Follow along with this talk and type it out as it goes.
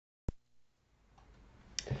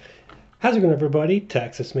How's it going, everybody?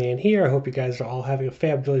 Texas Man here. I hope you guys are all having a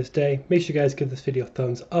fabulous day. Make sure you guys give this video a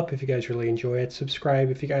thumbs up if you guys really enjoy it.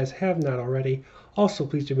 Subscribe if you guys have not already. Also,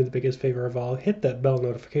 please do me the biggest favor of all. Hit that bell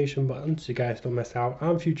notification button so you guys don't miss out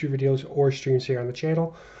on future videos or streams here on the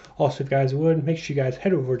channel. Also, if you guys would, make sure you guys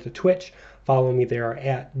head over to Twitch. Follow me there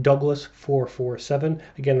at Douglas447.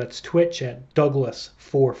 Again, that's Twitch at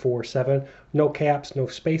Douglas447. No caps, no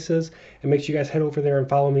spaces. And make sure you guys head over there and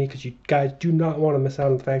follow me because you guys do not want to miss out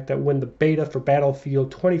on the fact that when the beta for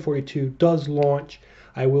Battlefield 2042 does launch,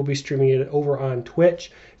 I will be streaming it over on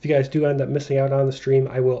Twitch. If you guys do end up missing out on the stream,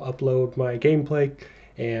 I will upload my gameplay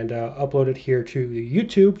and upload it here to the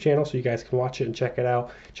YouTube channel so you guys can watch it and check it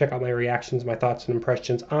out. Check out my reactions, my thoughts and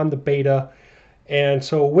impressions on the beta. And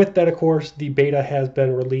so with that, of course, the beta has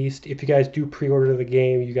been released. If you guys do pre-order the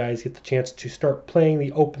game, you guys get the chance to start playing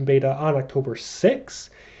the open beta on October 6th.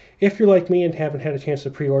 If you're like me and haven't had a chance to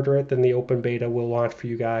pre-order it, then the open beta will launch for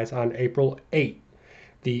you guys on April 8th.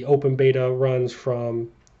 The open beta runs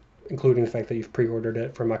from, including the fact that you've pre-ordered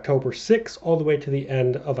it, from October 6th all the way to the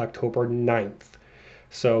end of October 9th.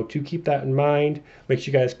 So to keep that in mind, make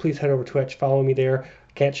sure you guys please head over to Twitch, follow me there.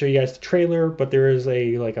 Can't show you guys the trailer, but there is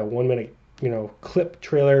a 1 minute clip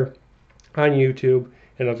trailer on YouTube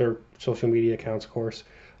and other social media accounts, of course,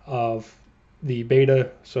 of the beta.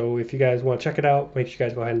 So if you guys want to check it out, make sure you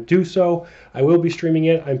guys go ahead and do so. I will be streaming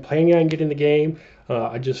it. I'm planning on getting the game.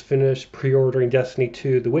 I just finished pre-ordering Destiny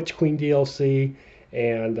 2, the Witch Queen DLC,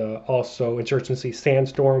 and also Insurgency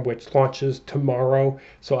Sandstorm, which launches tomorrow.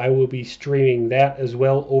 So I will be streaming that as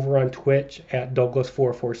well over on Twitch at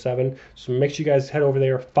Douglas447. So make sure you guys head over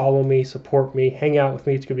there, follow me, support me, hang out with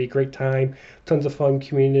me. It's going to be a great time. Tons of fun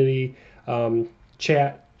community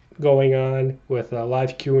chat going on with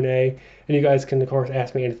live Q&A. And you guys can, of course,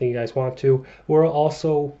 ask me anything you guys want to.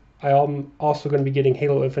 I'm also going to be getting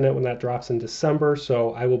Halo Infinite when that drops in December.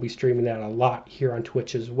 So I will be streaming that a lot here on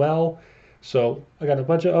Twitch as well. So I got a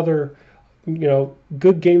bunch of other,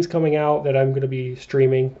 good games coming out that I'm going to be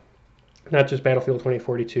streaming, not just Battlefield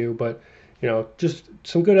 2042, but, just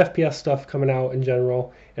some good FPS stuff coming out in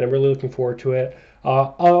general, and I'm really looking forward to it.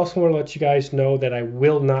 I also want to let you guys know that I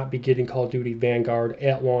will not be getting Call of Duty Vanguard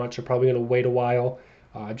at launch. I'm probably going to wait a while.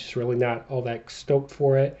 I'm just really not all that stoked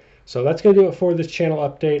for it. So that's going to do it for this channel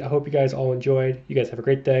update. I hope you guys all enjoyed. You guys have a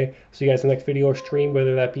great day. See you guys in the next video or stream,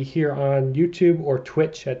 whether that be here on YouTube or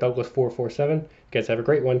Twitch at Douglas447. You guys have a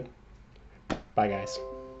great one. Bye, guys.